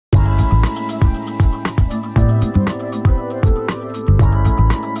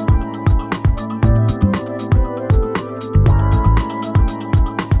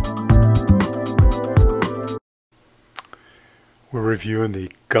reviewing the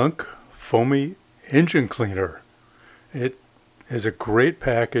Gunk Foamy engine cleaner. It is a great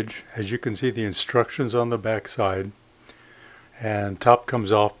package. As you can see, the instructions on the back side, and top comes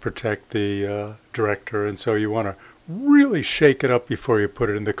off, protect the director, and so you want to really shake it up before you put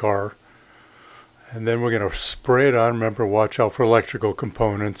it in the car. And then we're going to spray it on. Remember, watch out for electrical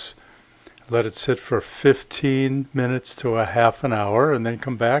components. Let it sit for 15 minutes to a half an hour, and then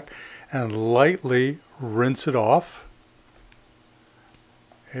come back and lightly rinse it off.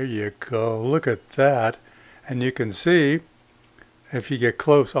 There you go. Look at that. And you can see, if you get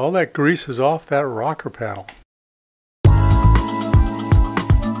close, all that grease is off that rocker panel.